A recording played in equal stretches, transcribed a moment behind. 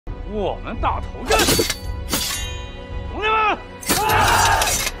我们大头阵，兄弟们，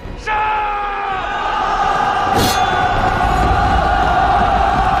上！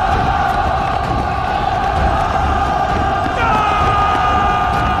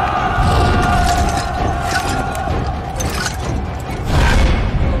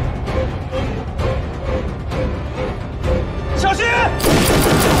 小心！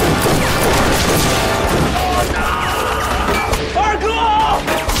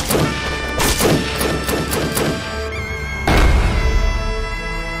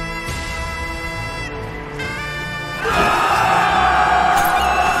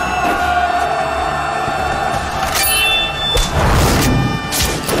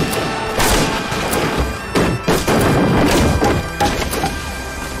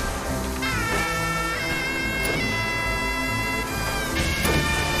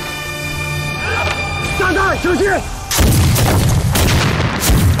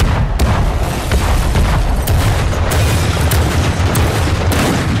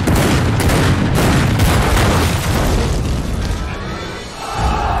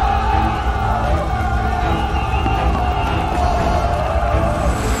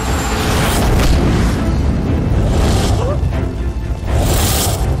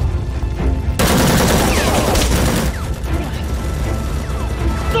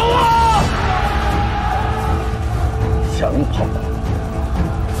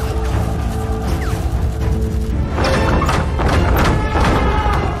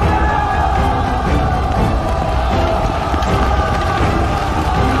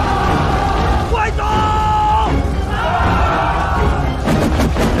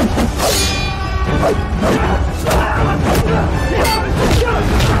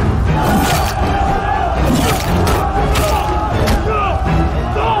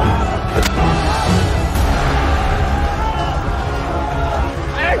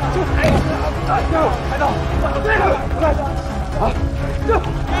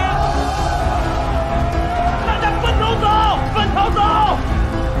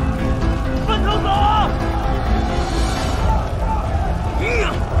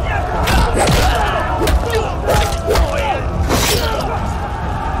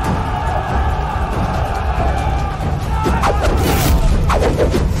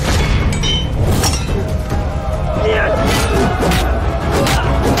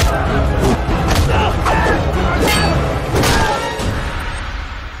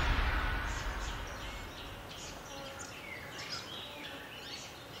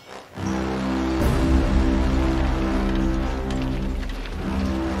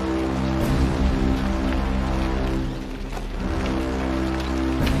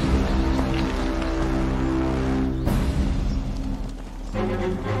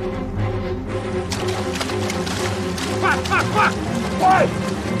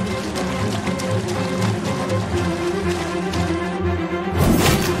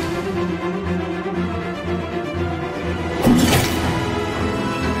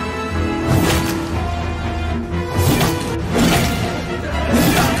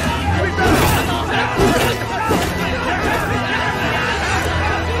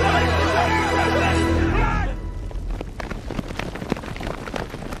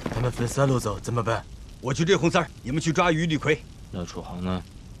分三路走怎么办？我去追红三儿，你们去抓于李逵。那楚航呢？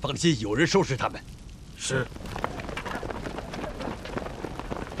放心，有人收拾他们。是。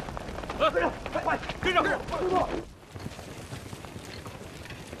跟上，快，跟上！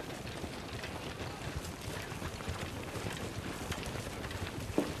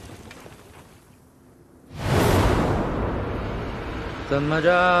怎么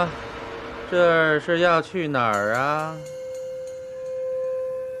着？这是要去哪儿啊？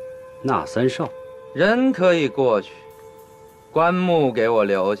 那三少，人可以过去，棺木给我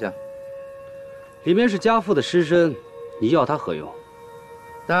留下。里面是家父的尸身，你要它何用？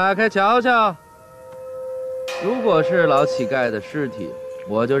打开瞧瞧。如果是老乞丐的尸体，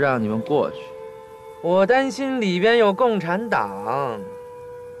我就让你们过去。我担心里边有共产党。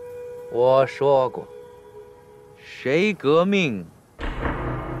我说过，谁革命，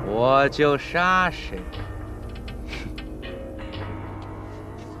我就杀谁。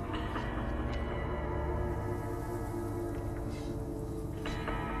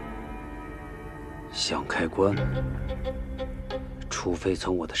 想开棺，除非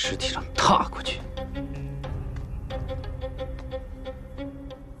从我的尸体上踏过去。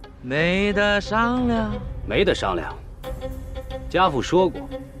没得商量，没得商量。家父说过，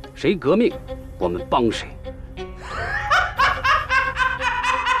谁革命，我们帮谁。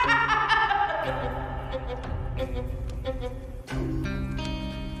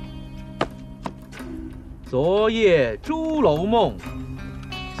昨夜朱楼梦。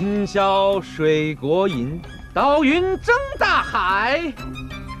今宵水国饮，岛云争大海，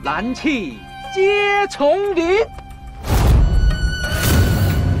蓝气接丛林。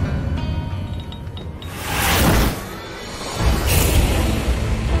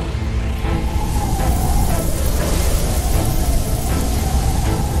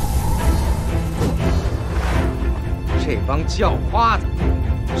这帮叫花子，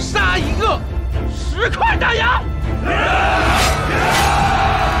杀一个10块大洋。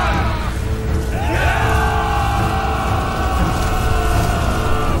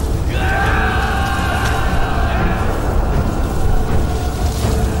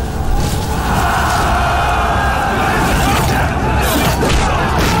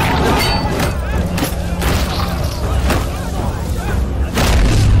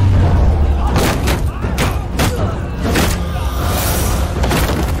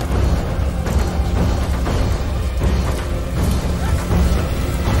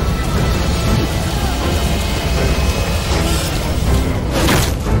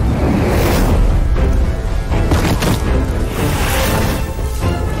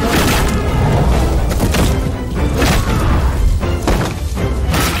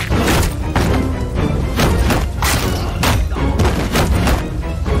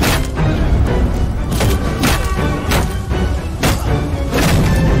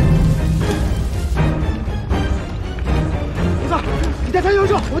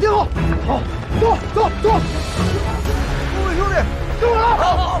我垫后，好，走。各位兄弟，跟我来！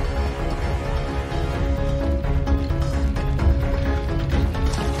好。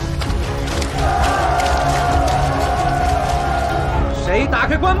谁打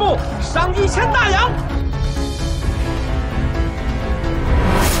开棺木，赏1000大洋。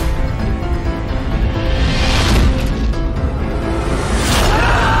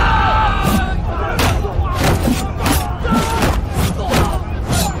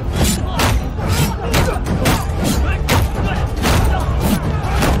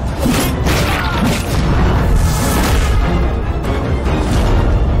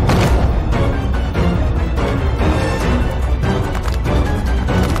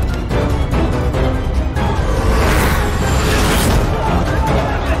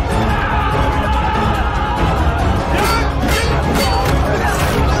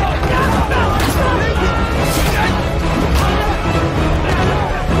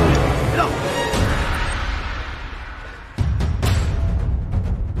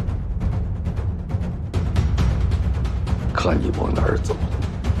看你往哪儿走，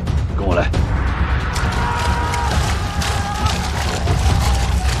跟我来。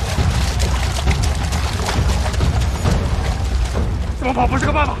这么跑不是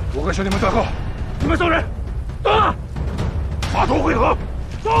个办法，我跟兄弟们断后，你们送人，动啊！码头汇合，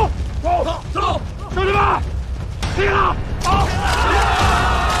走，兄弟们，停了，好。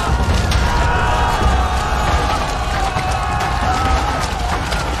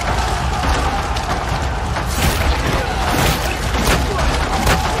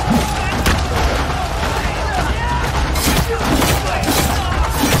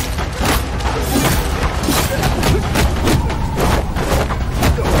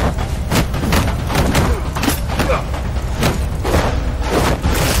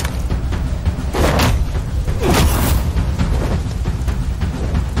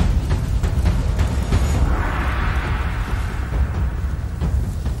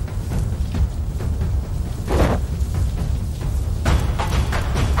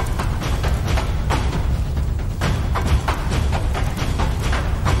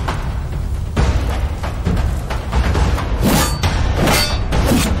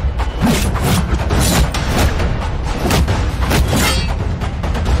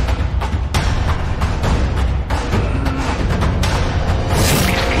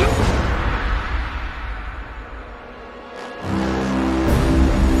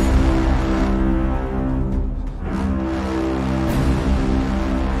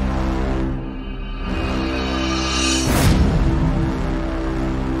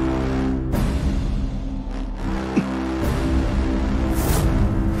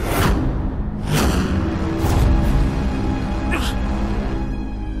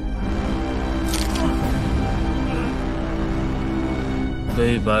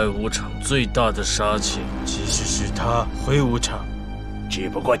黑白无常最大的杀气，其实是他灰无常，只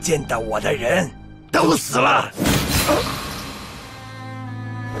不过见到我的人都死了。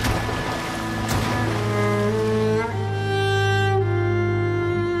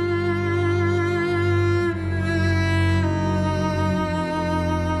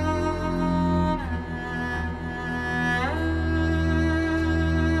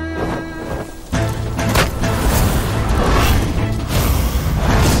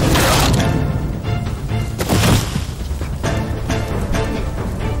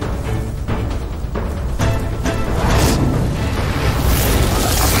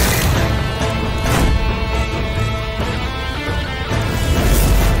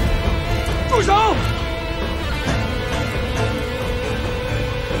住手！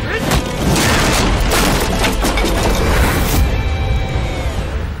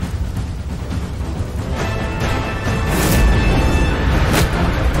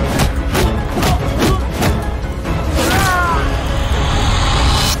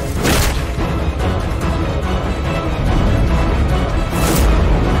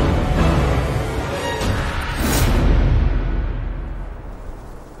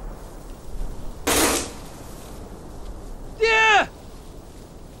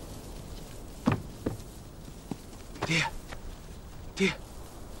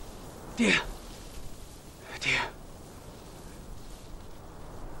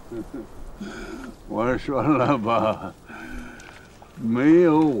我说了吧，没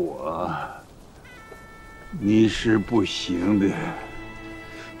有我，你是不行的。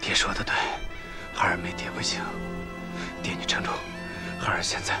爹说的对，孩儿没爹不行。爹，你撑住，孩儿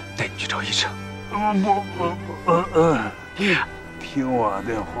现在带你去找医生。爹，听我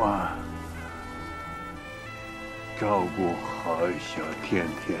的话，照顾好小天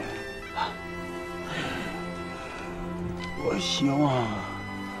天。我希望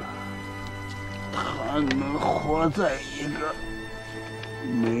他能活在一个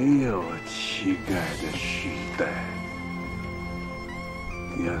没有乞丐的时代。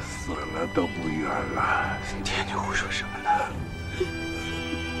爹死了都不远了。爹，你胡说什么呢？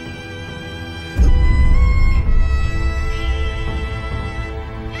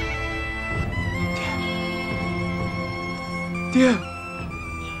爹，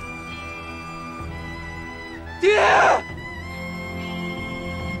爹，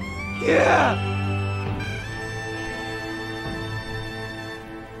爹！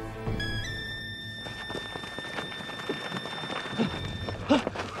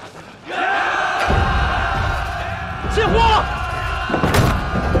起火！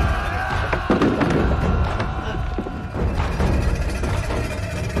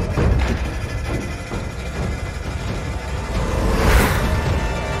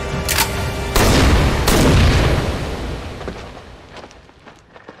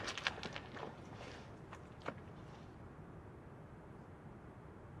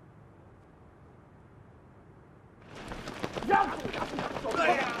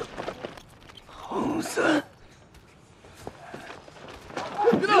红森，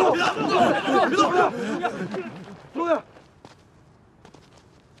别动！别动！别动！别动！龙哥，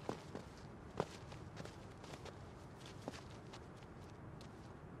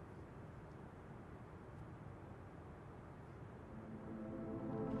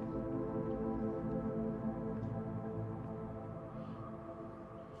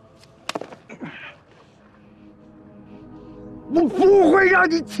我不会让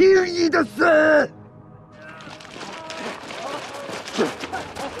你轻易的死！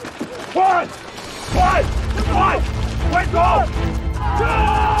快走！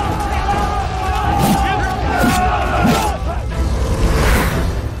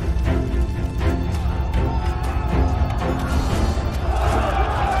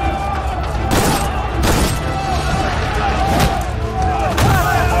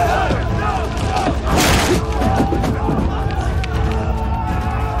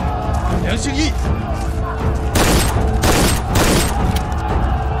梁兴义，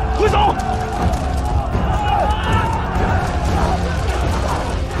回手！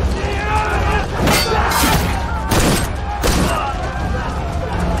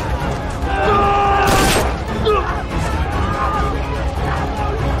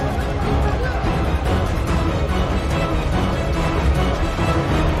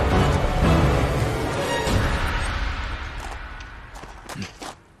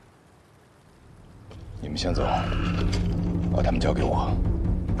你们先走，把他们交给我。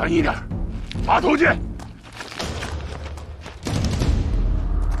等一点，把头剑。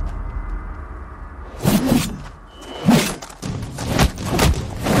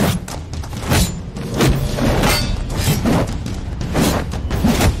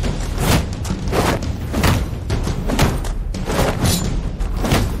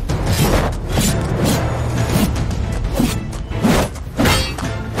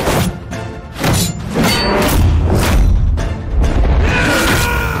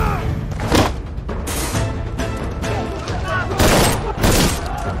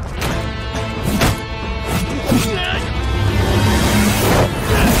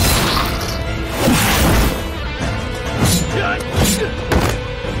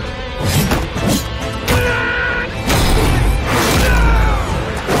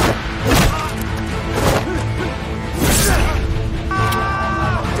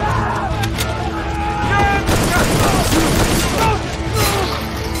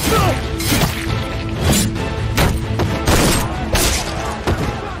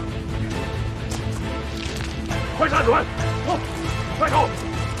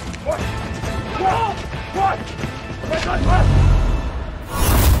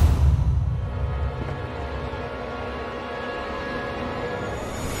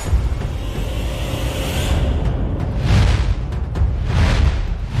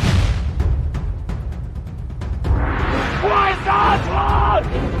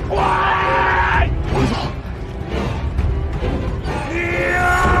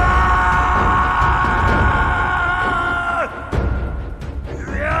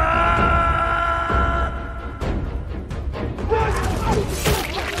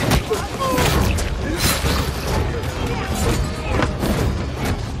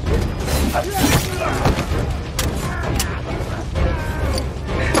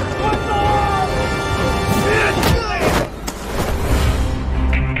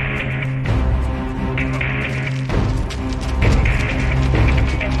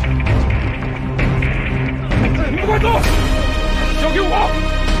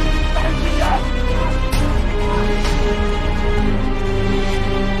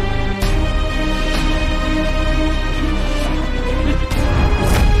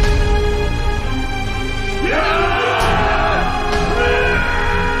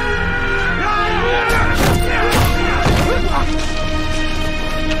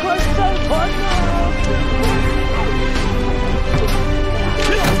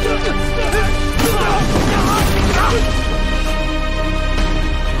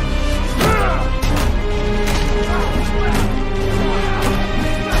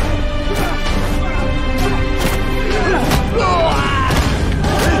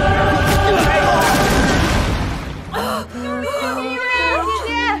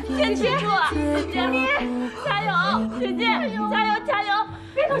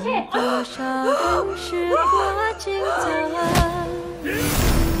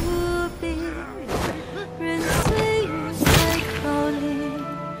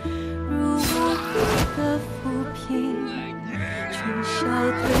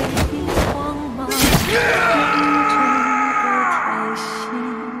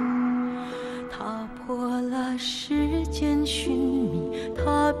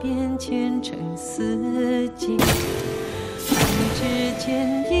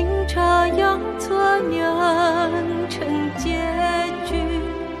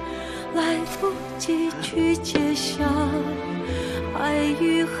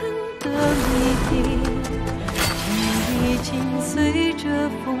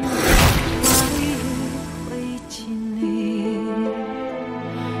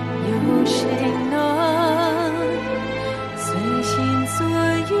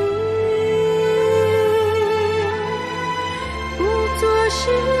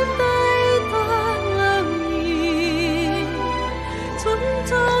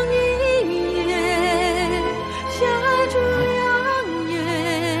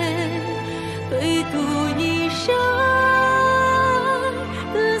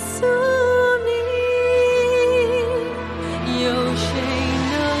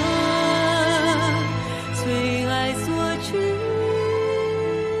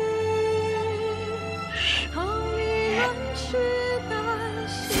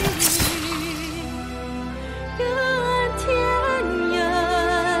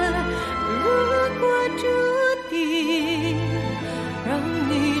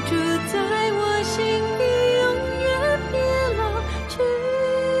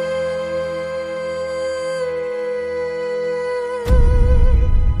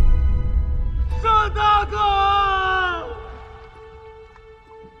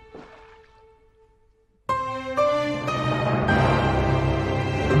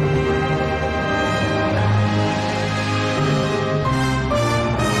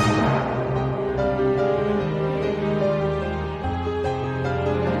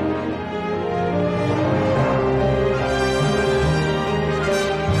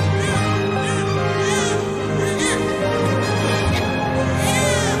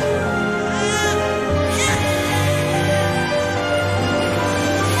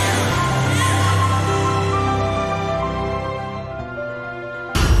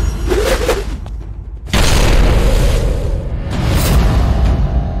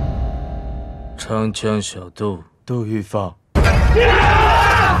长枪小豆，杜玉放。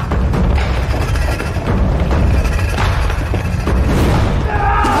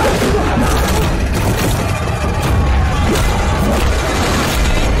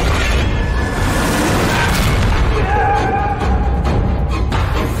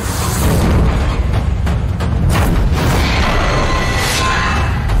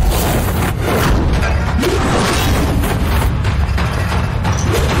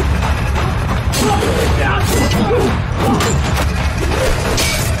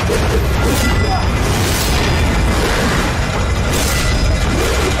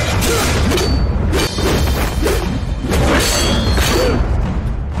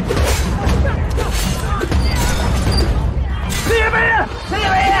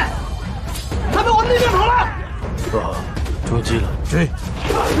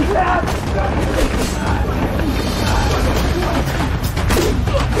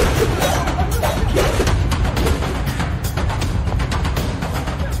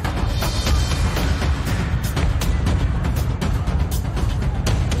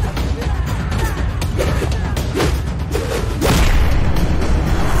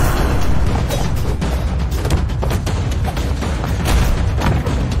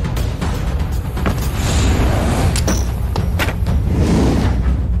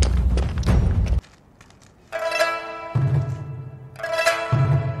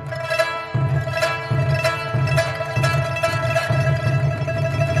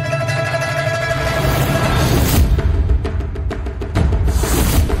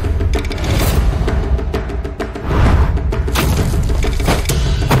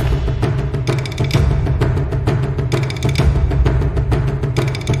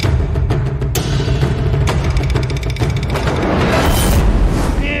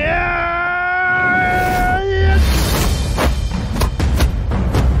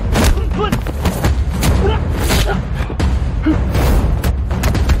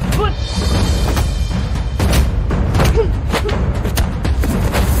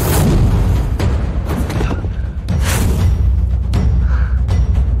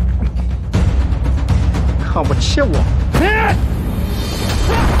见我！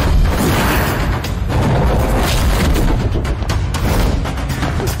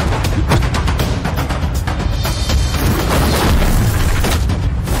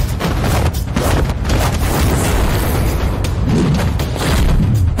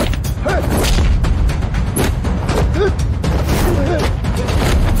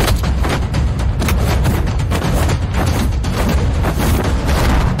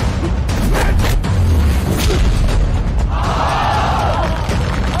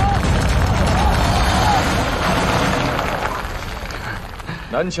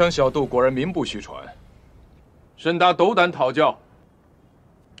南腔小杜果然名不虚传，沈大斗胆讨教，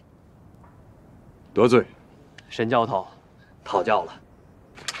得罪。沈教头，讨教了。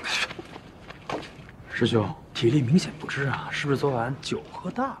师兄，体力明显不支啊，是不是昨晚酒喝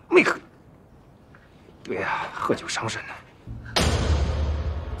大了？没喝。对呀，喝酒伤身呢。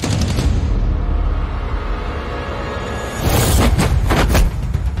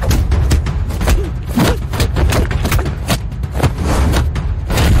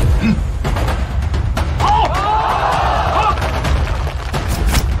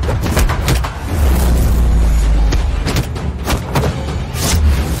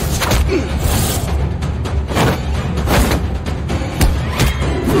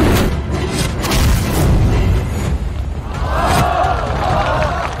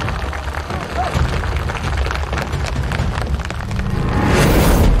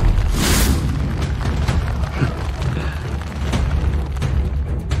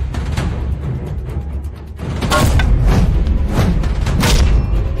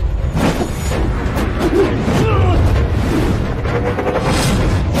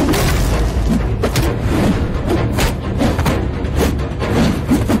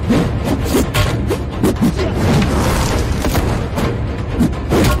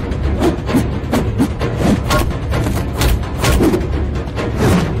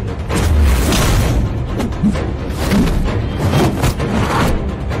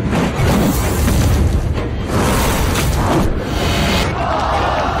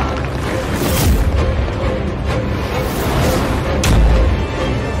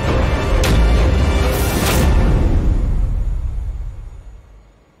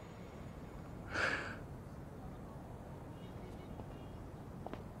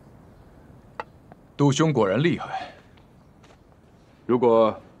 杜兄果然厉害，如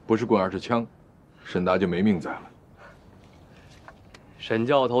果不是棍儿是枪，沈达就没命在了。沈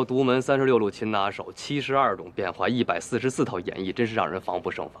教头独门36路擒拿手，72种变化，144套演绎，真是让人防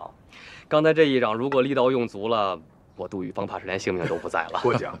不胜防。刚才这一掌，如果力道用足了，我杜宇峰怕是连性命都不在了。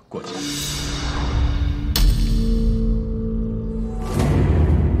过奖，过奖。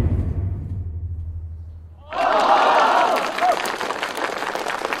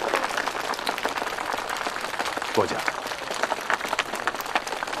 过奖。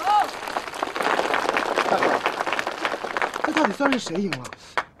这到底算是谁赢了？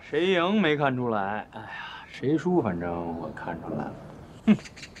谁赢没看出来，哎呀，谁输反正我看出来了。哼！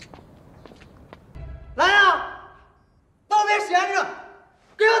来呀，都别闲着，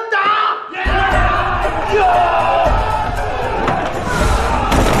给我打！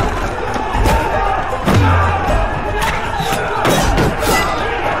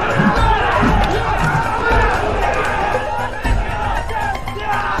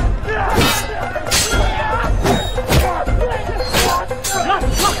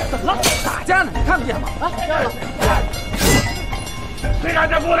打架呢，你看不见吗？啊，站了！谁敢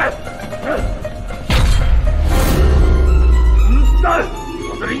再过来？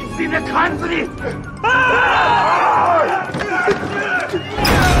我这里今天砍死你！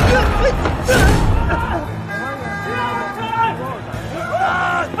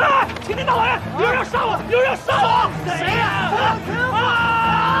请您大老爷，有人要杀我！有人要杀我！谁呀？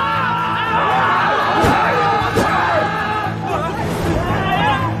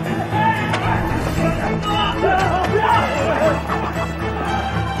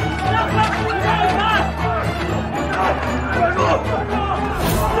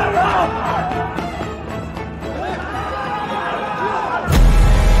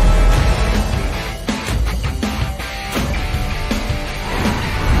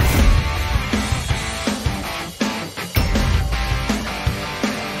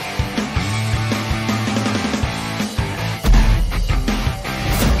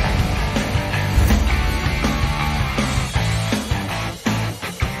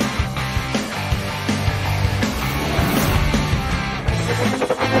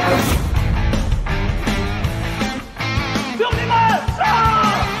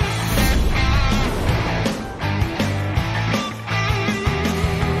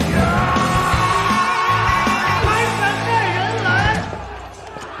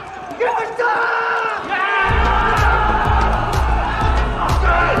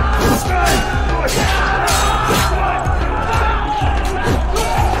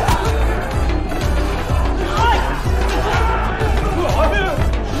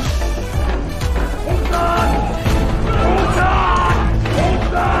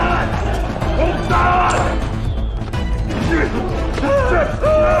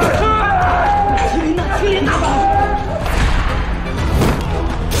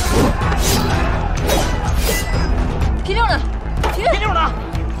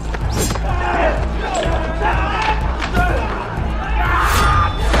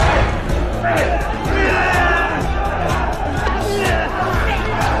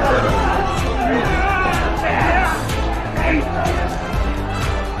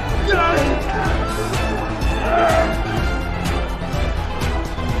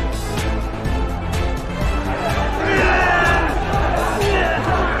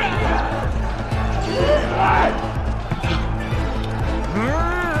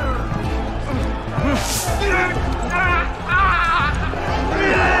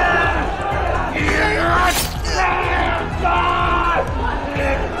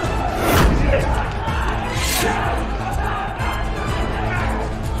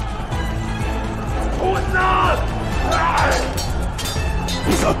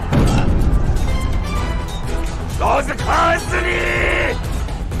死你！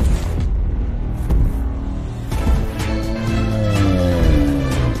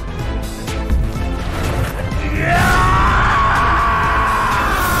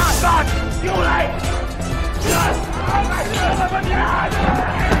又来！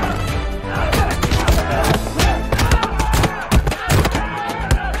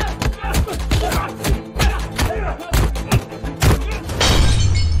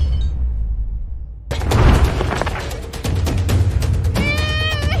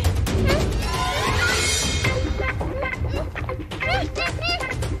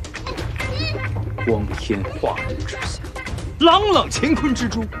光天化日之下，朗朗乾坤之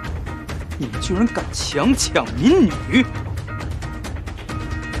中，你们居然敢强抢民女！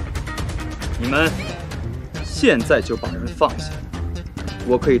你们现在就把人放下，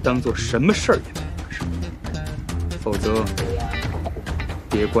我可以当做什么事儿也没发生。否则，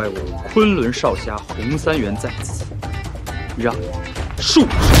别怪我昆仑少侠洪三元在此，让你束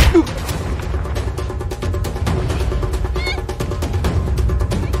手。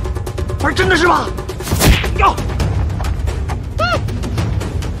玩真的是吧？要！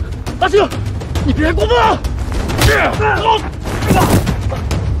大庆，你别过分啊！是，走。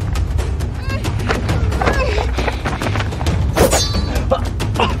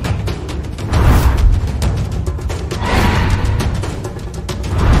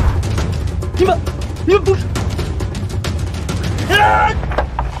你们不是？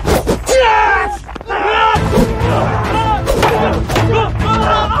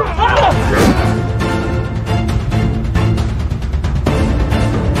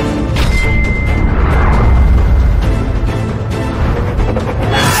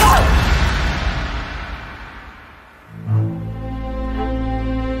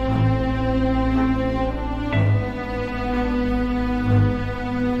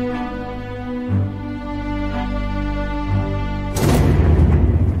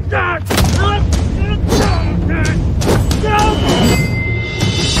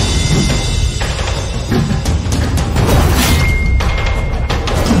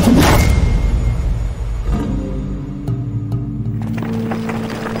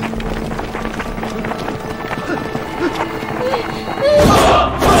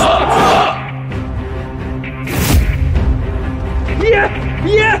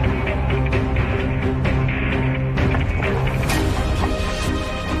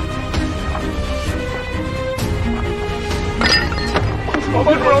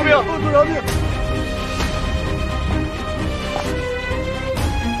帮主饶命！帮主饶命！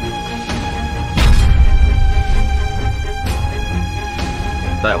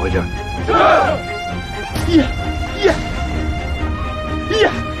带回去。是。耶！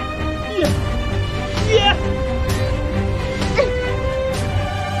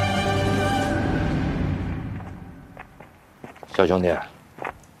小兄弟，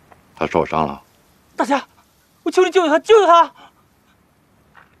他受伤了。大侠，我求你救救他！救救他！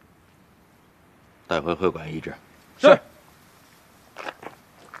带回会馆医治。是。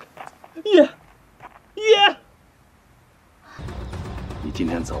耶！你今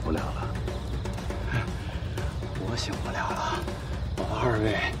天走不了了。我醒不了了，二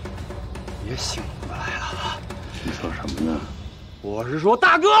位也醒不来了。你说什么呢？我是说，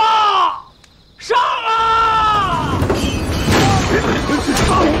大哥，上啊！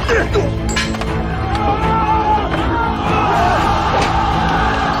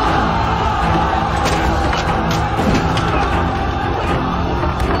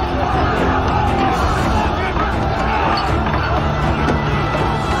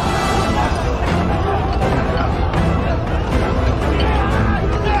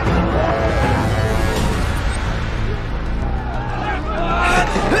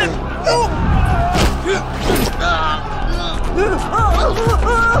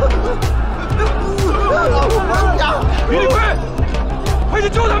李立辉，快去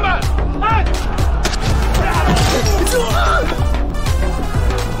救他们！哎！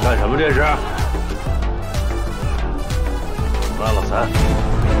干什么这是？关老三。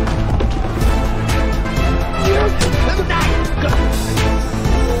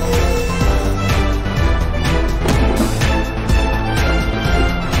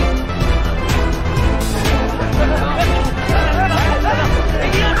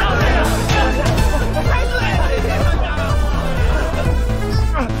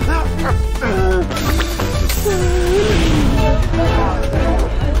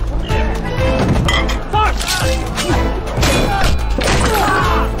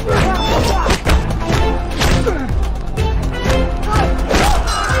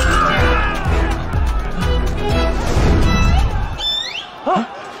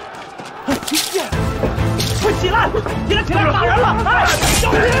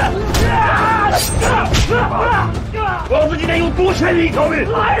害你一条命！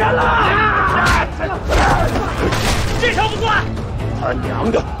来人了！这条不算。他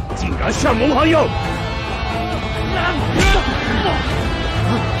娘的，竟然擅谋横硬！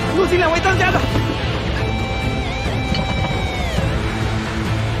入侵2位当家的。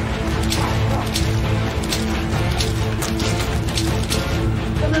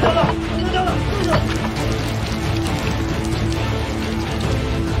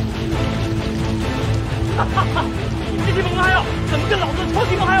哈哈，你这些猛还要怎么跟老子的超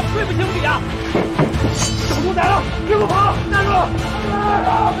级猛还要对不起比啊？小兔崽子，别给我跑！站住！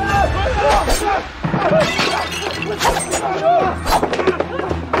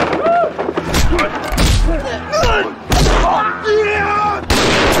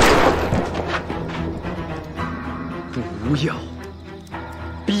不要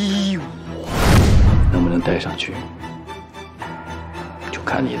逼我！能不能带上去，就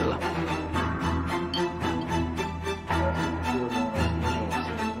看你的了。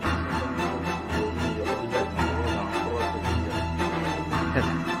太太，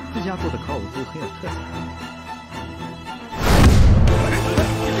这家做的烤乳猪很有特色。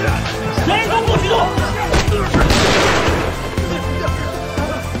谁都不许动！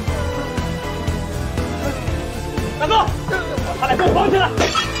大哥，他俩给我绑起来！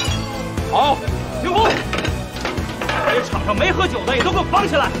好，停步！这场上没喝酒的也都给我绑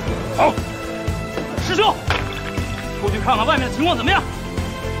起来！好，师兄，出去看看外面的情况怎么样？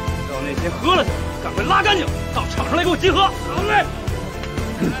让那些喝了的赶快拉干净，到场上来给我集合！好嘞！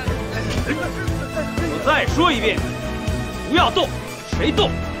我再说一遍，不要动，谁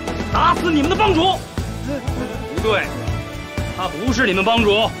动，打死你们的帮主！不对，他不是你们帮主，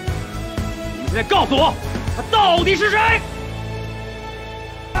你们现在告诉我，他到底是谁？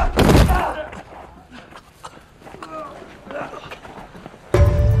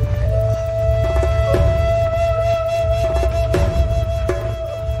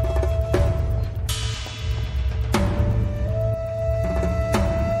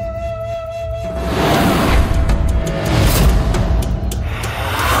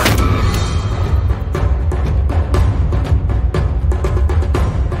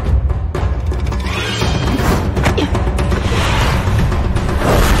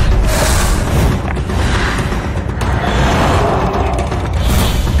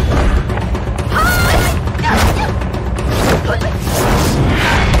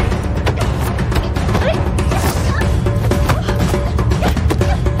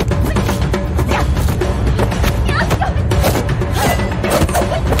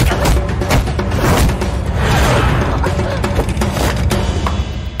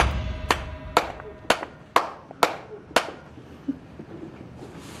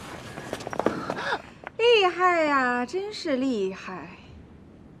厉害呀，真是厉害！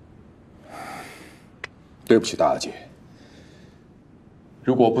对不起，大阿姐。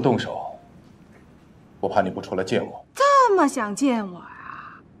如果我不动手，我怕你不出来见我。这么想见我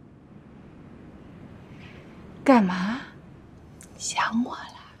啊？干嘛？想我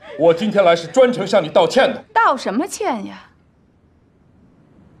了？我今天来是专程向你道歉的。道什么歉呀？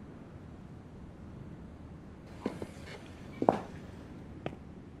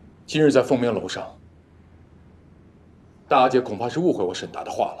今日在凤鸣楼上，大阿姐恐怕是误会我沈达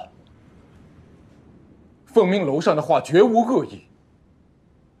的话了。凤鸣楼上的话绝无恶意。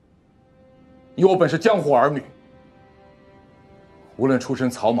以我本是江湖儿女，无论出身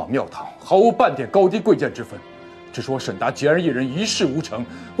草莽庙堂，毫无半点高低贵贱之分。只是我沈达孑然一人，一事无成，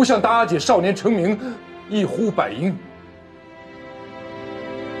不像大阿姐少年成名，一呼百应。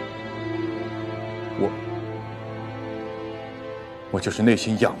我就是内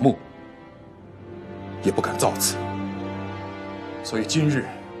心仰慕，也不敢造次。所以今日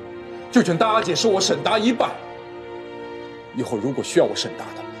就请大阿姐收我沈达一拜。以后如果需要我沈达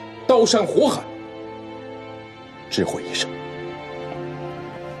的，刀山火海，只会一声。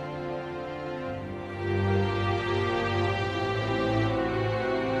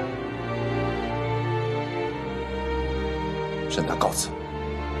沈达告辞。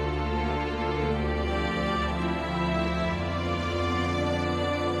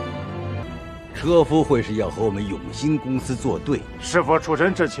车夫会是要和我们永兴公司作对。师傅出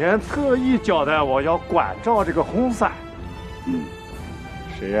城之前特意交代我要关照这个红三。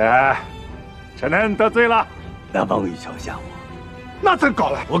师爷，臣嫩得罪了。那望玉桥吓我，那怎搞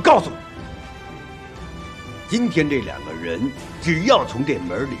了？我告诉你，今天这2个人只要从这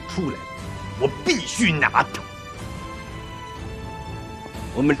门里出来，我必须拿他。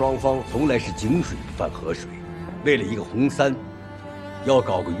我们双方从来是井水不犯河水，为了一个红三，要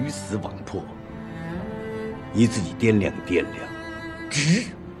搞个鱼死网破。你自己掂量掂量，值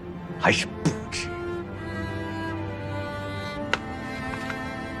还是不值？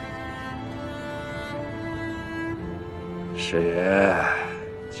师爷，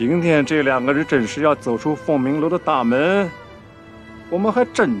今天这2个人真是要走出凤鸣楼的大门，我们还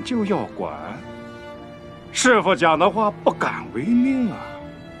真就要管。师傅讲的话不敢违命啊！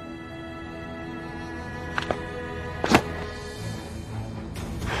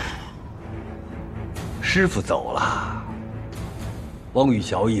师傅走了，王玉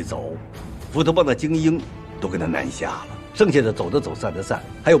桥一走，斧头帮的精英都跟他南下了，剩下的走的走，散的散，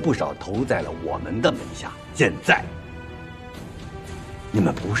还有不少投在了我们的门下。现在，你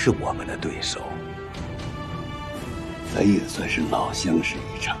们不是我们的对手，咱也算是老相识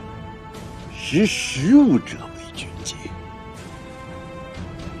一场，识时务者为俊杰。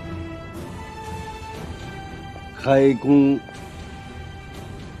开弓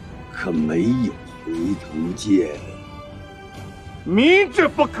可没有回头箭，明知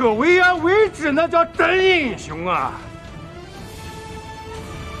不可为而为之，那叫真英雄啊！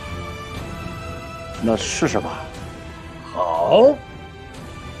那试试吧。好。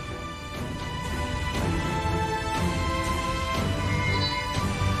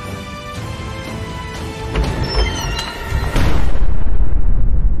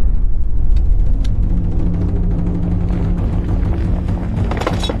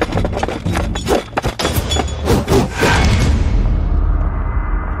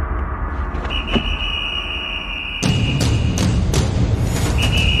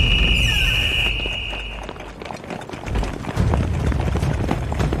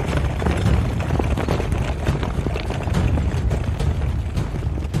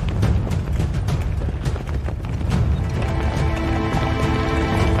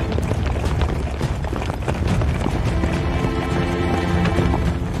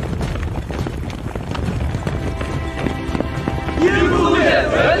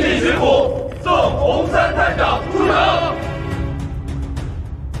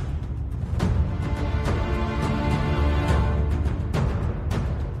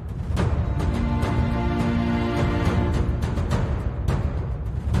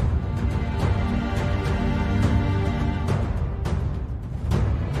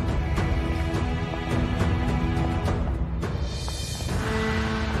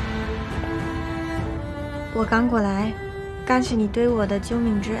我刚过来，感谢你对我的救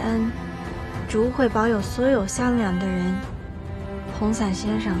命之恩，主会保佑所有善良的人。红伞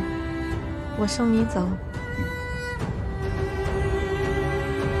先生，我送你走。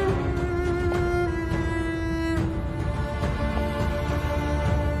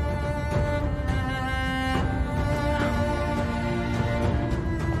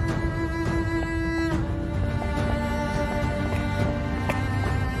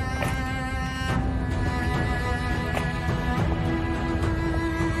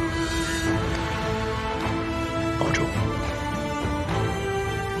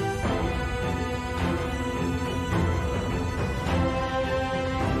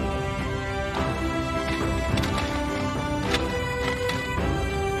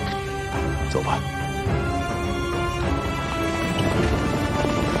走吧。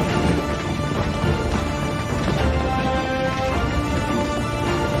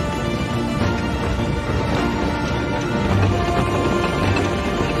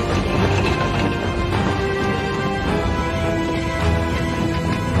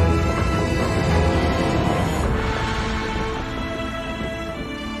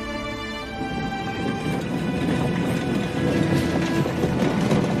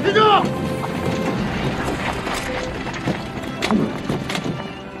立正！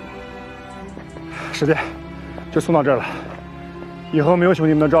师弟，就送到这儿了。以后没有兄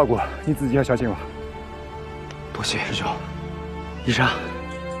弟们的照顾，你自己要小心了。多谢师兄，医生，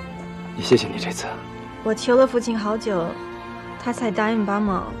也谢谢你这次。我求了父亲好久，他才答应帮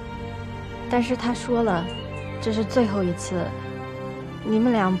忙。但是他说了，这是最后一次，你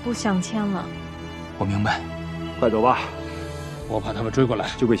们俩不相欠了。我明白，快走吧，我怕他们追过来，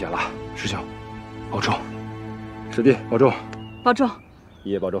就危险了。师兄，保重。师弟，保重。保重。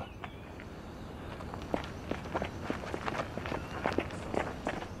爷爷保重。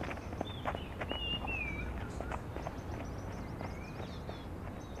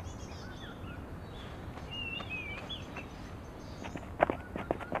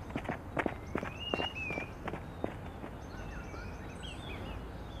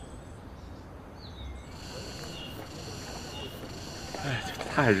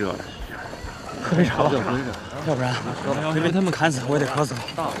太热了，喝杯茶吧，要不然被他们砍死，我也得渴死了。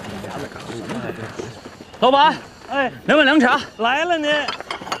老板，哎，2碗凉茶来了呢。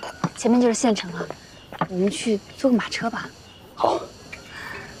前面就是县城了，我们去租个马车吧。好。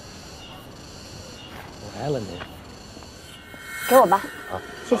来了呢。给我吧。啊，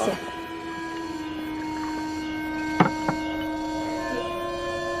谢谢。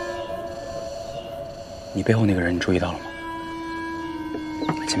你背后那个人，你注意到了吗？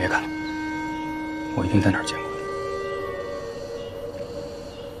先别看了，我一定在哪儿见过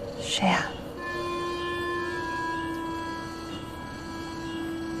你。谁呀？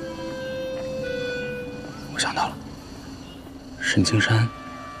我想到了，沈青山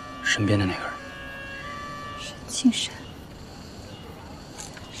身边的那个人。沈青山，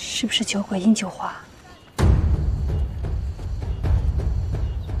是不是酒鬼殷九华？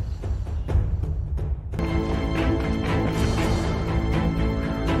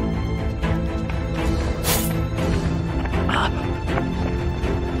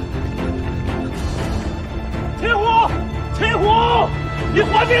 秦虎，你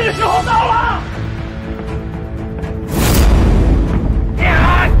还命的时候到了！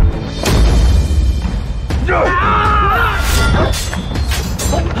又来了！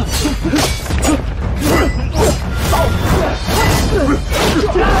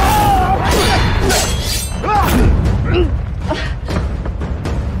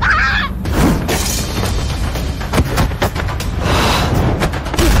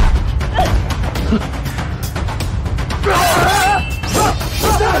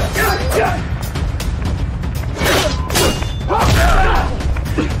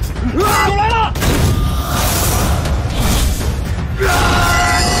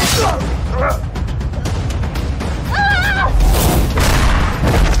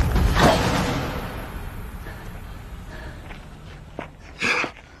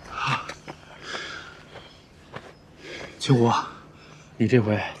秦虎，你这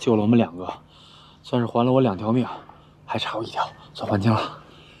回救了我们2个，算是还了我2条命，还差我1条，算还清了。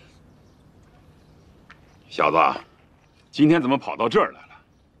小子，今天怎么跑到这儿来了？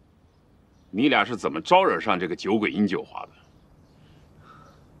你俩是怎么招惹上这个酒鬼殷九华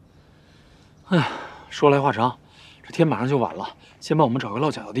的？哎，说来话长，这天马上就晚了，先帮我们找个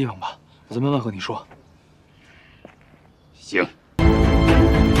落脚的地方吧，我再慢慢和你说。行。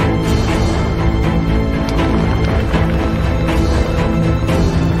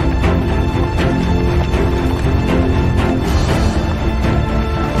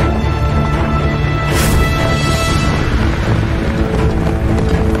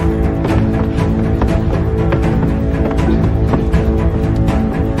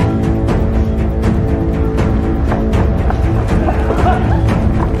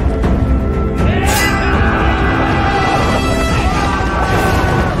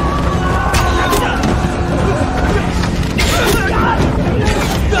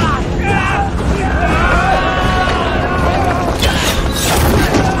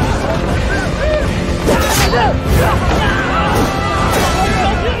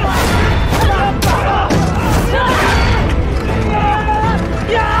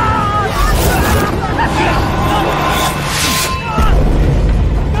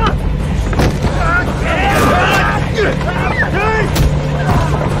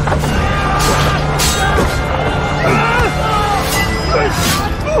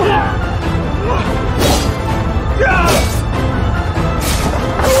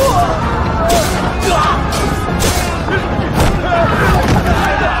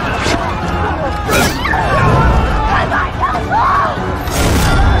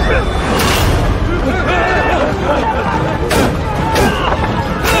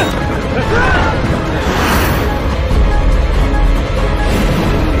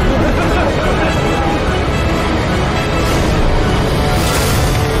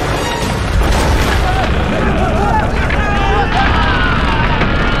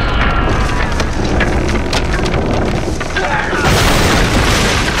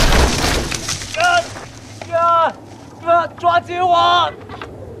 抓紧我！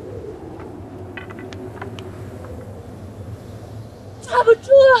抓不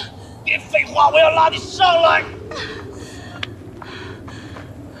住了！别废话，我要拉你上来！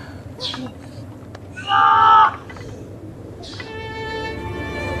啊！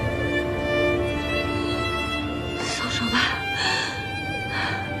松手吧！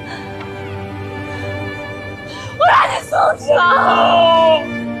我让你松手！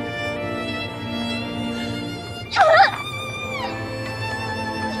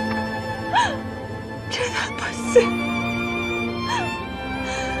 真的不行，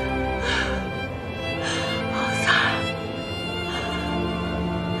红三儿，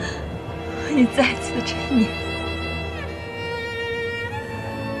和你在一起的这1年，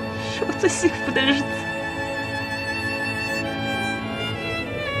是我最幸福的日子。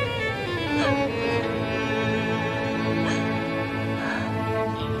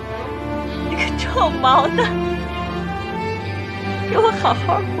你个臭毛的，给我好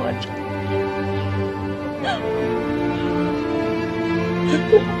好活着！ 你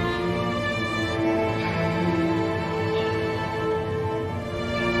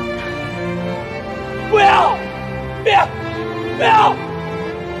不要！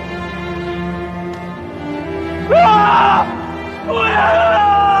啊！不要！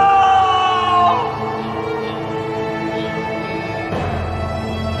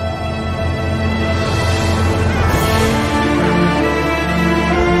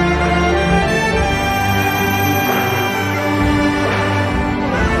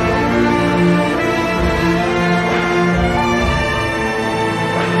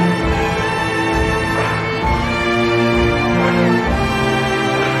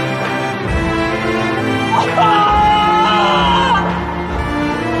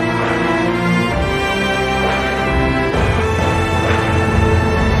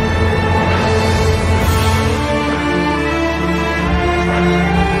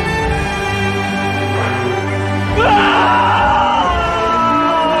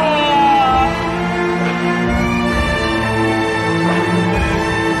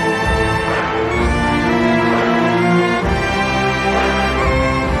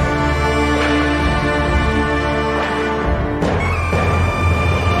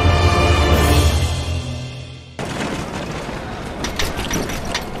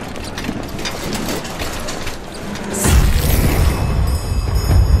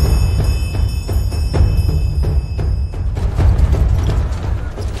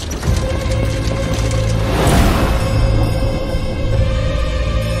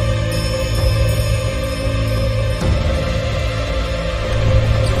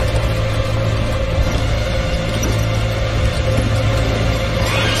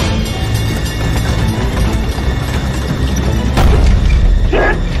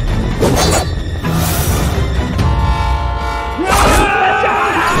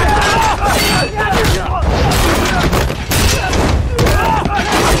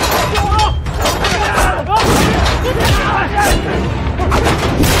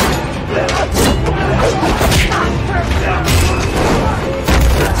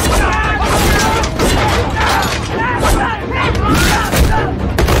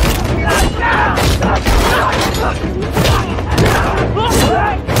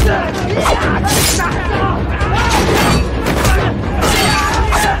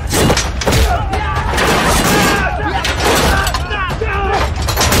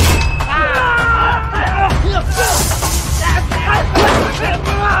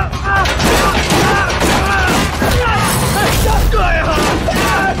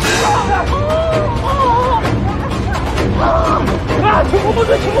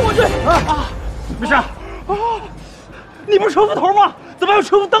车夫头吗？怎么还有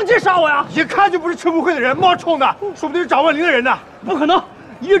车夫当街杀我呀？一看就不是车夫会的人，冒充的，说不定是找万灵的人呢。不可能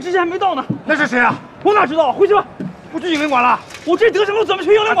，1月之前还没到呢。那是谁啊？我哪知道？回去吧。不去英灵馆了？我这德行路怎么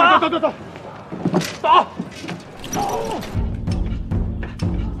去英灵馆啊？走。走。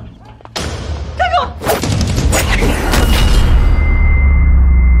站住！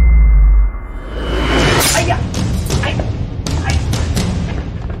哎呀！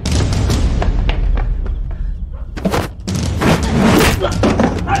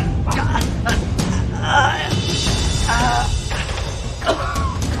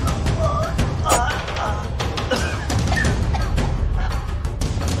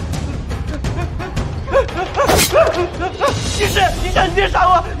医生，你别杀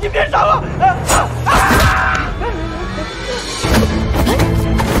我！你别杀我！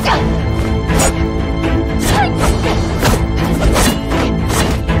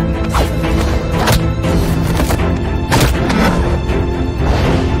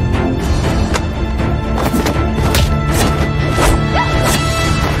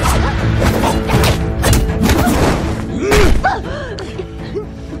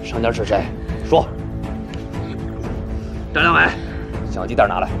上家是谁？说。张良伟，相机袋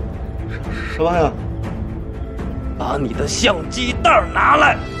拿来。什么呀？把你的相机袋拿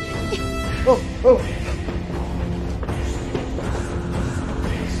来。哦。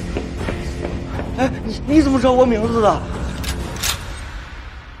哎，你怎么知道我名字的？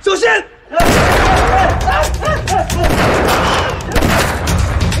小心！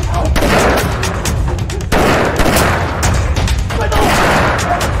快走！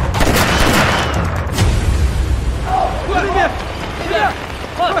快点！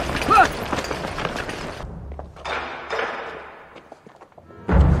快！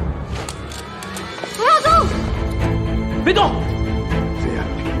不要动！别动！谁呀？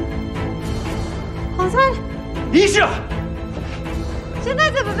黄三。一是。现在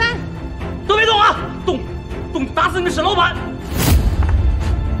怎么办？都别动啊！动打死你们沈老板！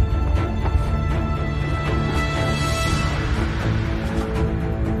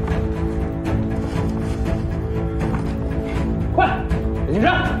快，林金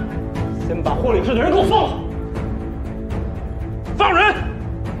山，先把货里置的人给我放了。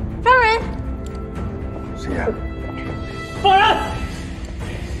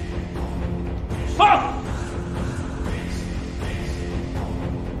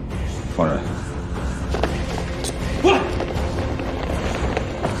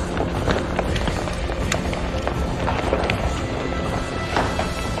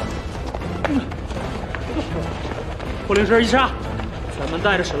破令式一杀，咱们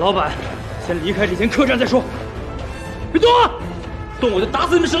带着沈老板先离开这间客栈再说。别动啊！动我就打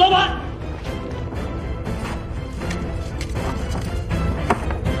死你们沈老板！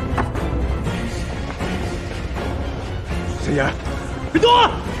谁呀？别动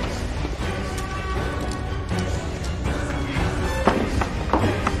啊！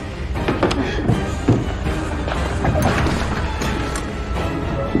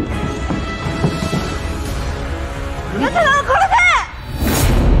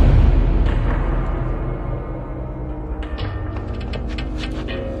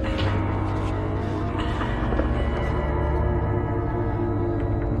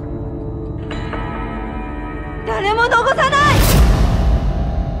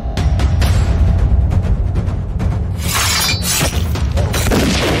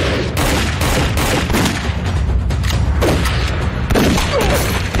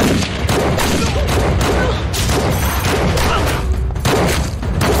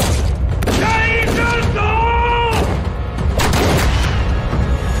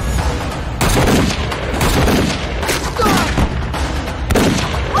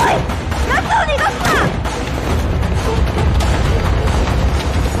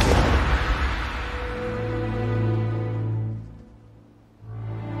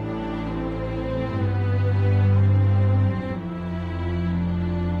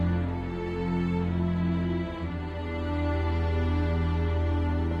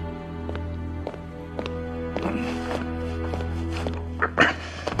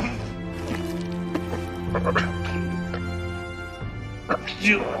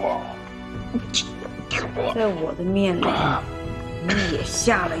在我的面里，你也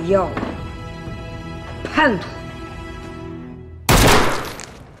下了药，叛徒！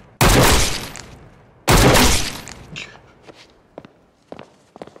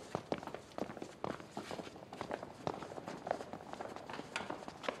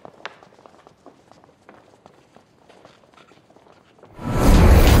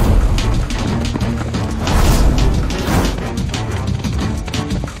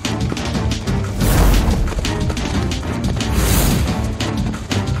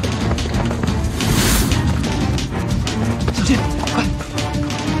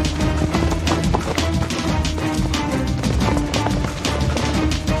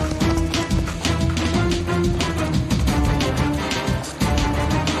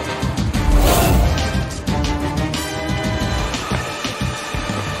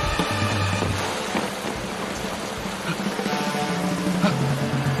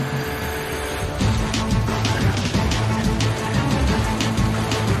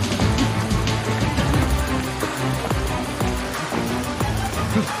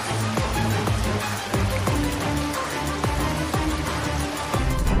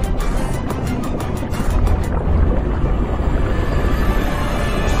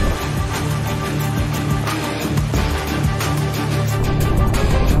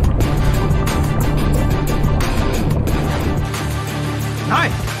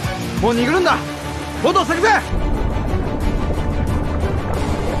もう逃げるんだ。元を先せ。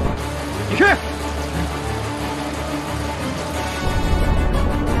行け。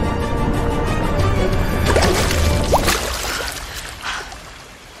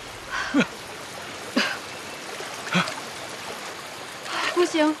不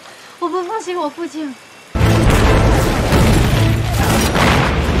行，我不放心我父亲。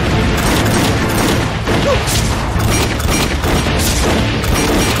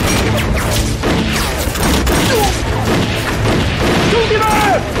 兄弟们，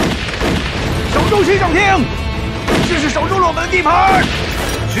守住西城厅，这是守住了我们的地盘，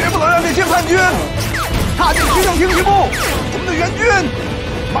绝不能让那些叛军踏进西城厅一步。我们的援军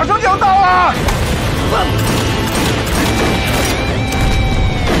马上就要到了，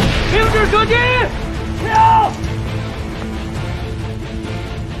停止射击，跳！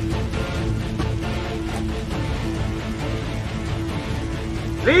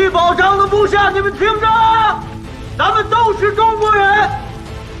李保章的部下，你们听着！ 咱们都是中国人，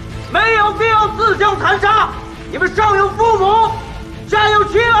没有必要自相残杀。你们上有父母，下有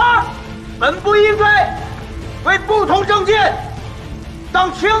妻儿，本不应该为不同政见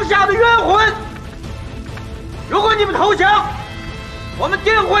当情下的冤魂。如果你们投降，我们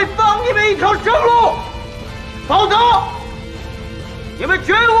定会放你们一条生路；否则，你们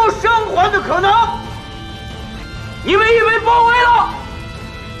绝无生还的可能。你们已被包围了，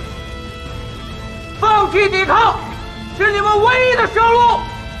放弃抵抗。 是你们唯一的生路，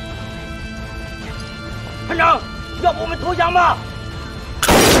团长，要不我们投降吧？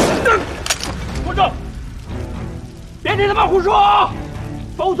住手！别听他们胡说，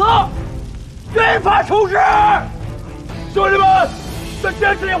否则军法处置。兄弟们，再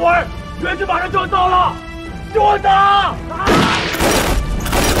坚持一会儿，援军马上就要到了，给我打！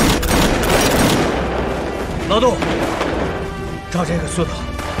老杜，照这个速度，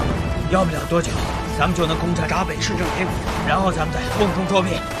要不了多久，咱们就能攻占闸北市政厅，然后咱们再瓮中捉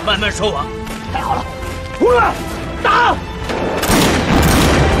鳖，慢慢收网。太好了，同志们，打！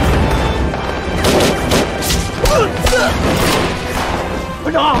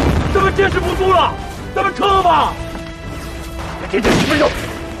团长，咱们坚持不住了，咱们撤吧。再坚持10分钟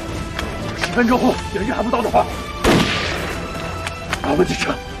，10分钟后援军还不到的话，我们就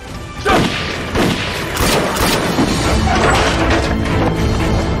撤。是。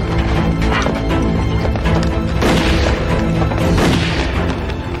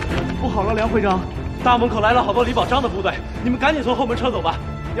不好了，梁会长，大门口来了好多李宝章的部队，你们赶紧从后门撤走吧，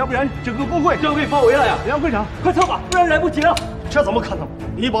要不然整个部会就要被包围了呀！梁会长，快撤吧，不然来不及了。这怎么可能？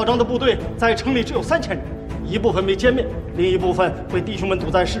李宝章的部队在城里只有3000人，一部分被歼灭，另一部分被弟兄们堵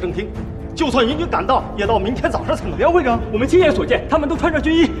在市政厅。就算援军赶到，也到明天早上才能。梁会长，我们亲眼所见，他们都穿着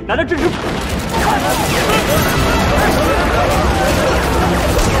军衣来了支持。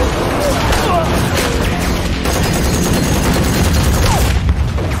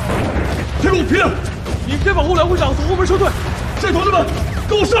铁路平，你先保护梁会长从后门撤退。是同志们，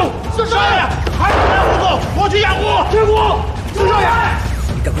跟我上！是少爷，还有梁副总，我去掩护。铁骨，是少爷，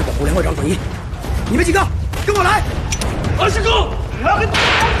你赶快保护梁会长转移。你们几个跟我来。二师哥，我要跟大家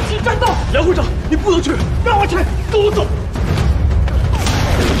一起战斗。梁会长，你不能去，让我去，跟我走。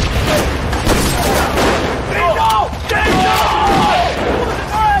给手，给手！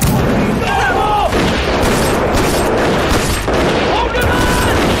同志们，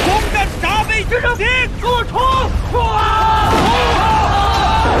攻占闸北市政厅，给我冲！冲啊！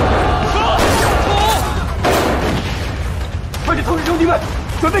快点通知兄弟们，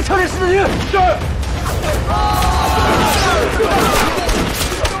准备撤离市政厅。是。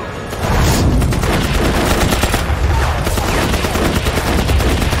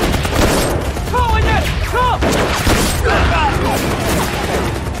撤回去，撤！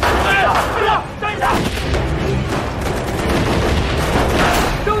哎呀，站一下！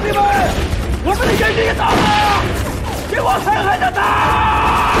兄弟们，我们的援军也到了，给我狠狠的打！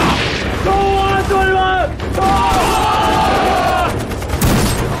冲啊，兄弟们！冲！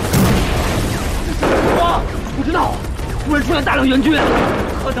不知道，突然出现大量援军，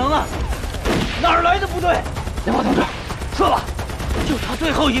可能啊！哪儿来的部队？梁华同志，撤吧，就差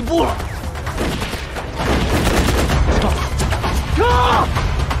最后一步了。撤！撤！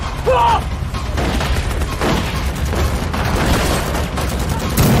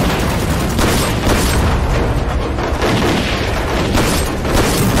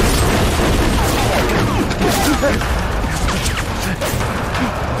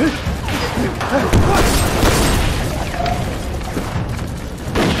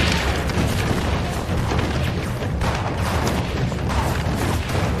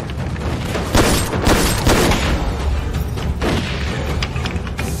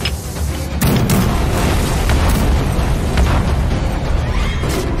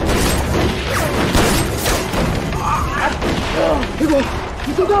铁骨，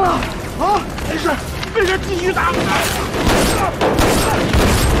你受伤了啊？没事，没事，继续打。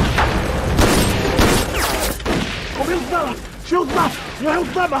我没有子弹了，谁有子弹？你还有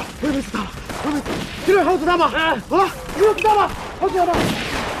子弹吗？我也没子弹了，我也没。这里还有子弹吗？啊，你有子弹吗？好子弹吗？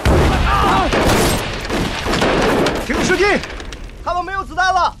请示听，他们没有子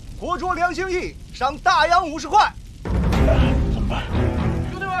弹了，活捉梁兴义，赏大洋50块。怎么办？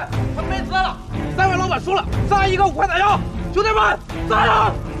兄弟们，他们没子弹了，3位老板输了，3人1个5块大洋。兄弟们，加油！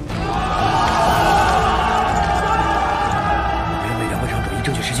没有为梁会长转移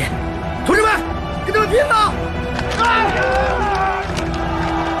争取时间，同志们，跟他们拼了！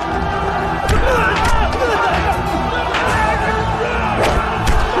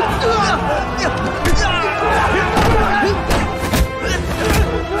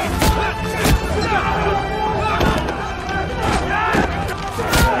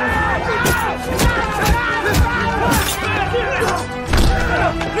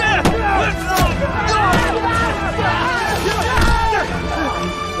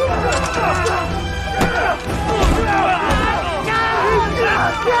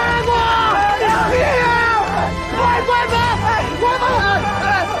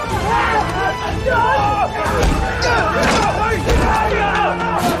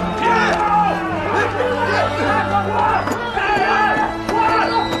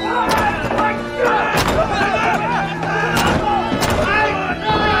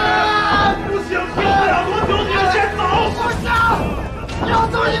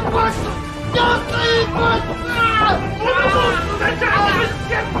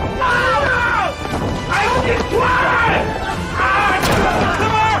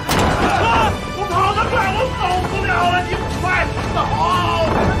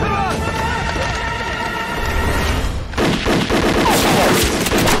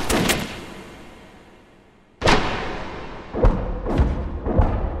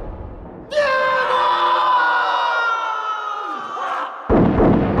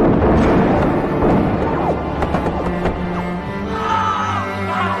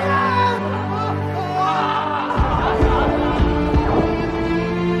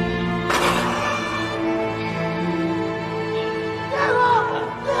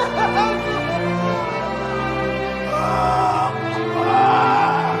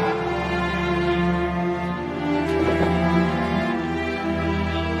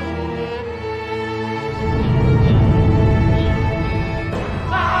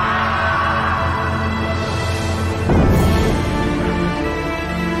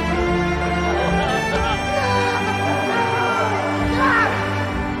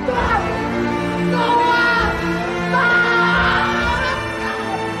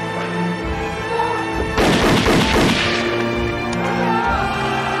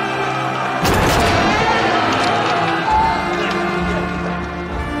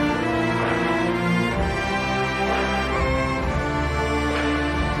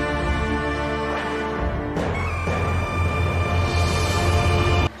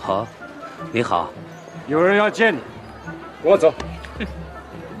你好，有人要见你，跟我走。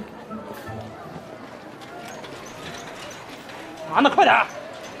拿呢，快点！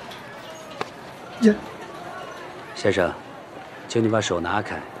先生，请你把手拿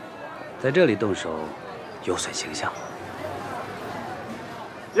开，在这里动手有损形象。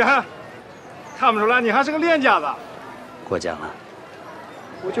呀，看不出来你还是个练家子。过奖了。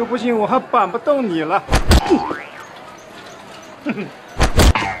我就不信我还搬不动你了。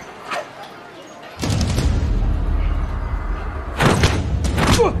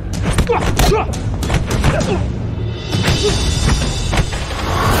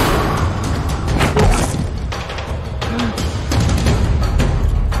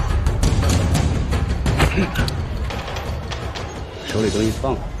手里东西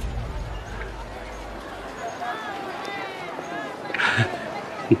放了。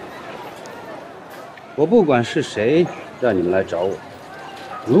我不管是谁让你们来找我，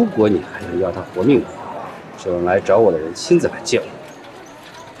如果你还想要他活命的话，就让来找我的人亲自来见我。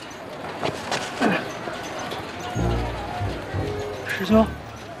师兄，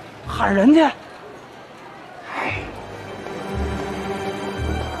喊人去！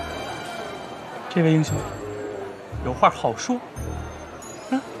这位英雄，有话好说。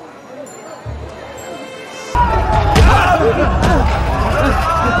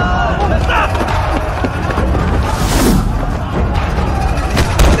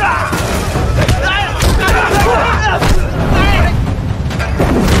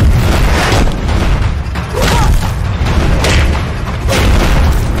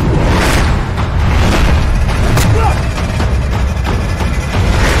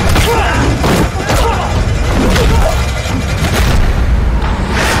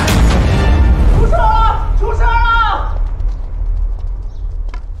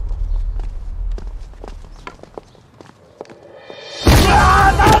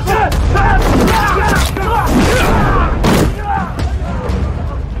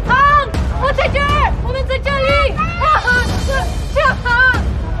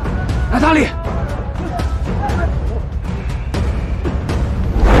哪里？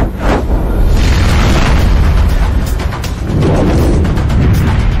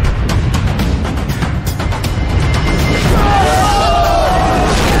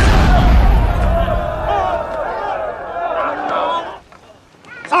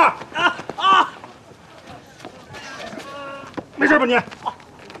三没事吧你？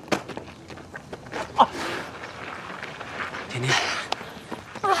甜甜。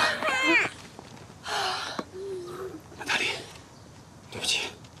对不起，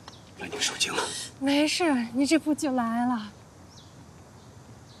让你们受惊了。没事，你这不就来了？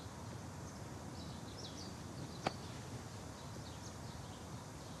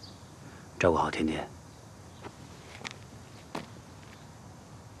照顾好甜甜。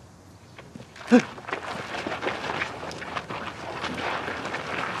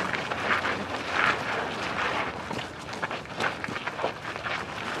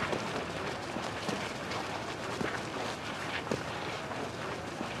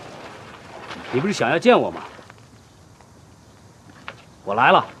你不是想要见我吗？我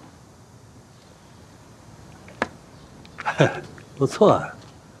来了。不错，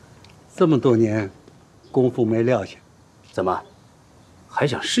这么多年功夫没撂下，怎么还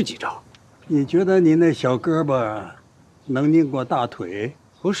想试几招？你觉得你那小胳膊能拧过大腿？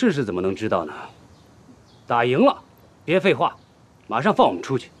不试试怎么能知道呢？打赢了，别废话，马上放我们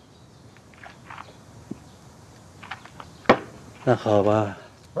出去。那好吧。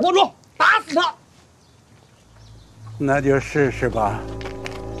活住！打死他！那就试试吧。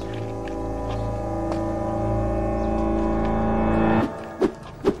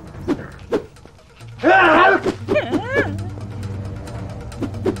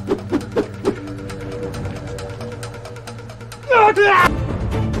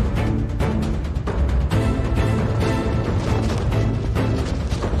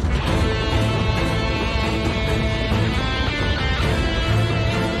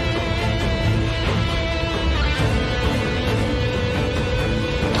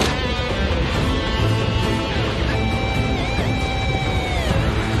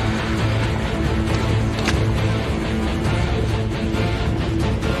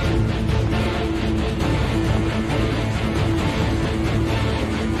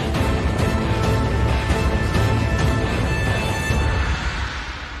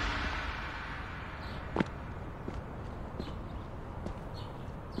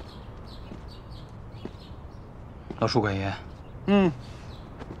老树管爷，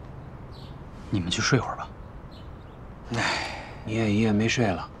你们去睡会儿吧。哎，你也一夜没睡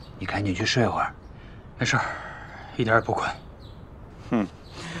了，你赶紧去睡会儿。没事儿，一点也不困。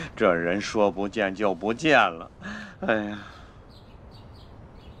这人说不见就不见了。哎呀！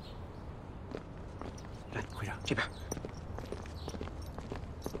来，会长这边。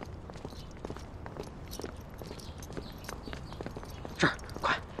这儿，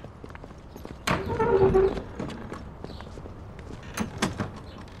快！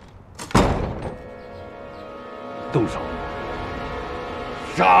动手！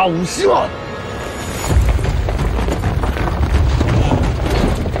杀无赦！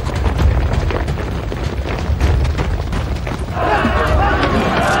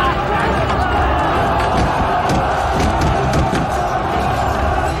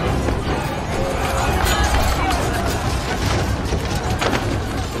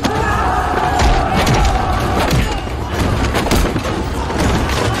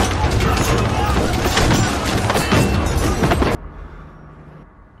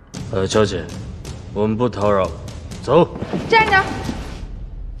小姐，我们不叨扰，走。站着！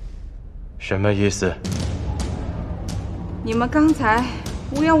什么意思？你们刚才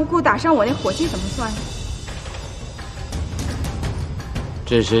无缘无故打伤我那伙计怎么算？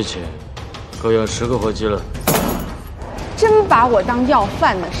这些钱够养10个伙计了。真把我当要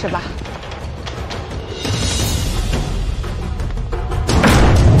饭的是吧？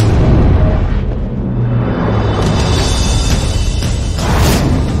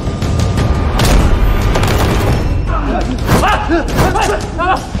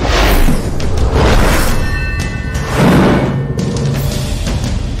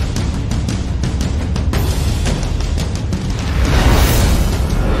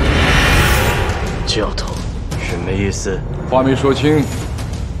教头，什么意思？话没说清，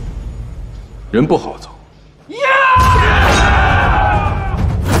人不好走。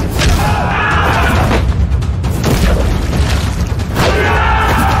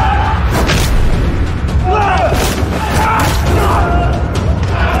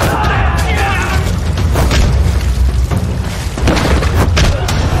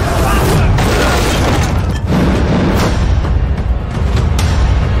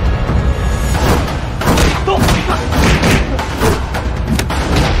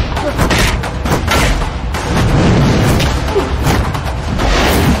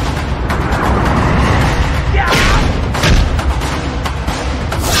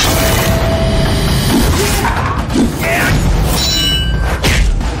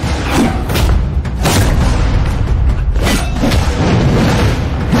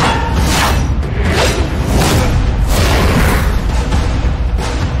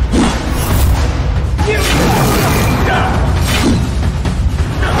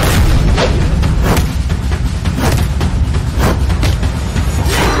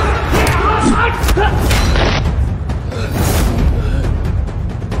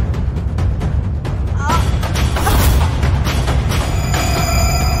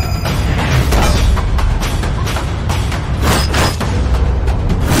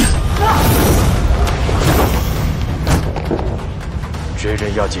决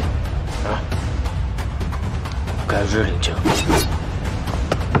人要紧，啊！改日领教。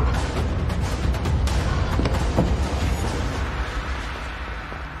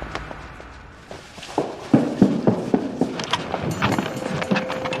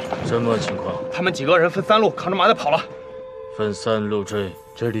什么情况？他们几个人分3路，扛着麻袋跑了。分3路追，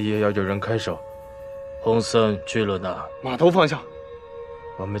这里也要有人看守。红三去了哪？码头方向。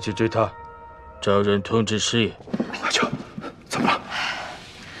我们去追他，找人通知师爷。快去！怎么了？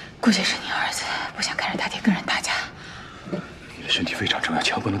估计是你儿子不想看着他爹跟人打架。你的身体非常重要，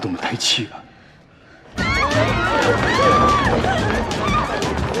千万不能动得太气啊！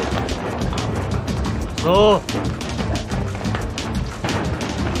走。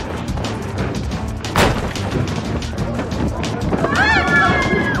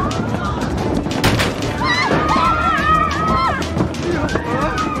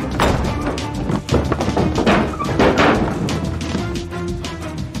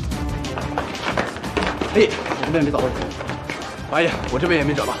哎，我这边没找到人。八爷，我这边也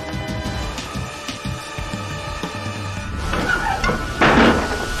没找到。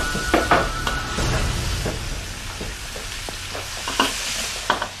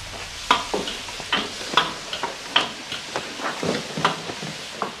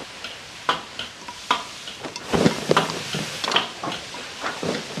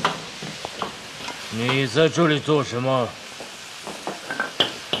你在这里做什么？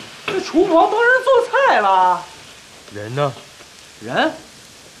在厨房帮人做菜了。人呢？人？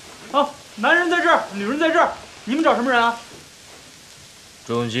啊，男人在这儿，女人在这儿。你们找什么人啊？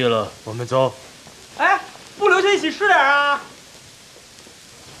中计了，我们走。哎，不留下一起吃点啊？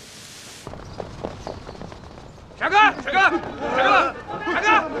闪开！闪开！闪开！闪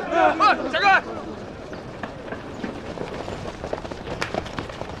开！闪开！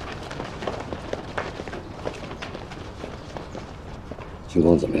情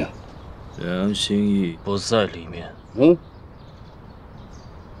况怎么样？梁心义不在里面。嗯。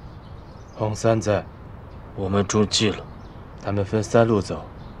红三在，我们中计了。他们分3路走，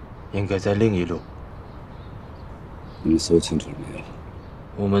应该在另一路。你们搜清楚了没有？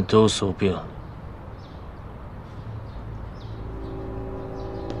我们都搜遍了。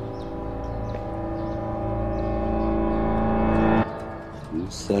红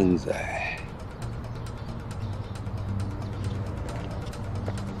三在。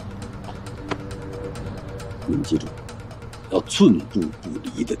 你们记住，要寸步不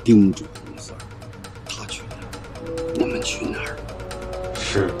离地盯住红三儿。他去哪儿，我们去哪儿。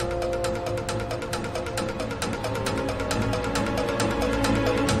是。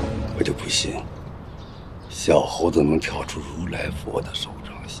我就不信，小猴子能跳出如来佛的手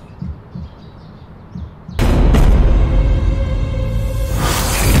掌心。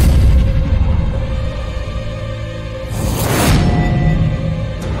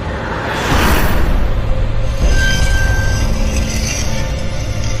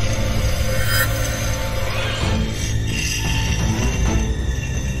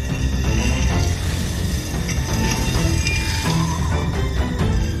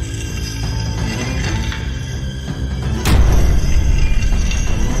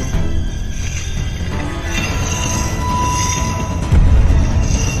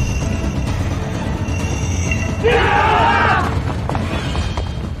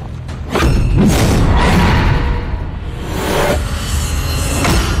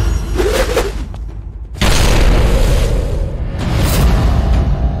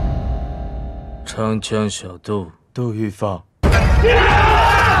 长枪小豆，杜玉放。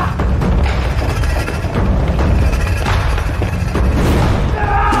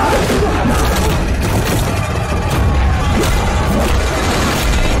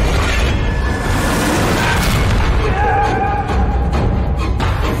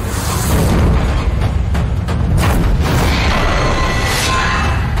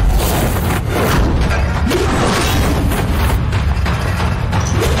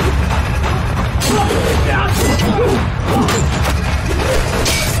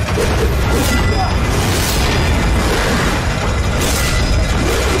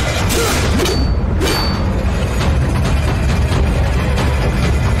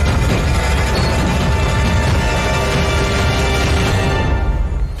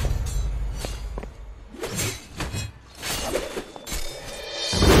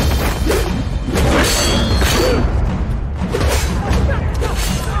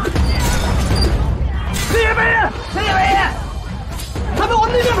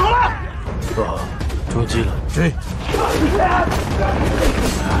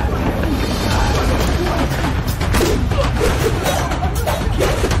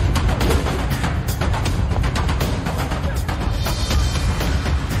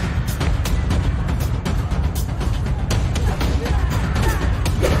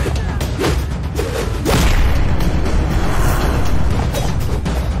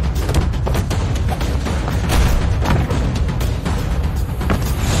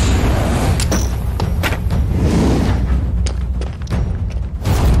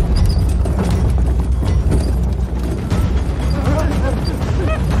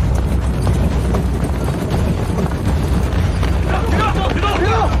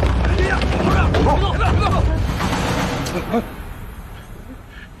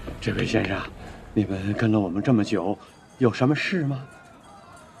这位先生，你们跟了我们这么久，有什么事吗？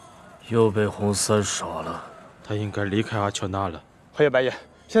又被红三耍了，他应该离开阿丘那了。黑夜白夜，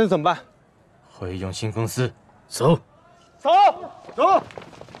现在怎么办？回永兴公司，走，走，走。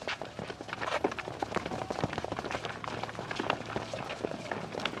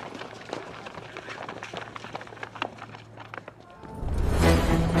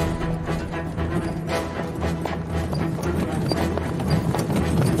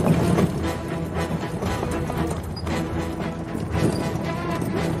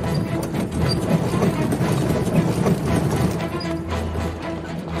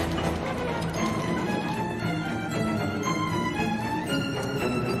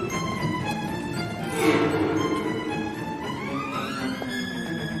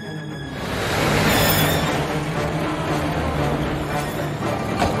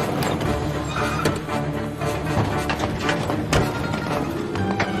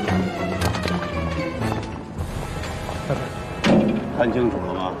看清楚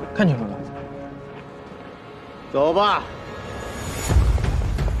了吗？看清楚了。走吧。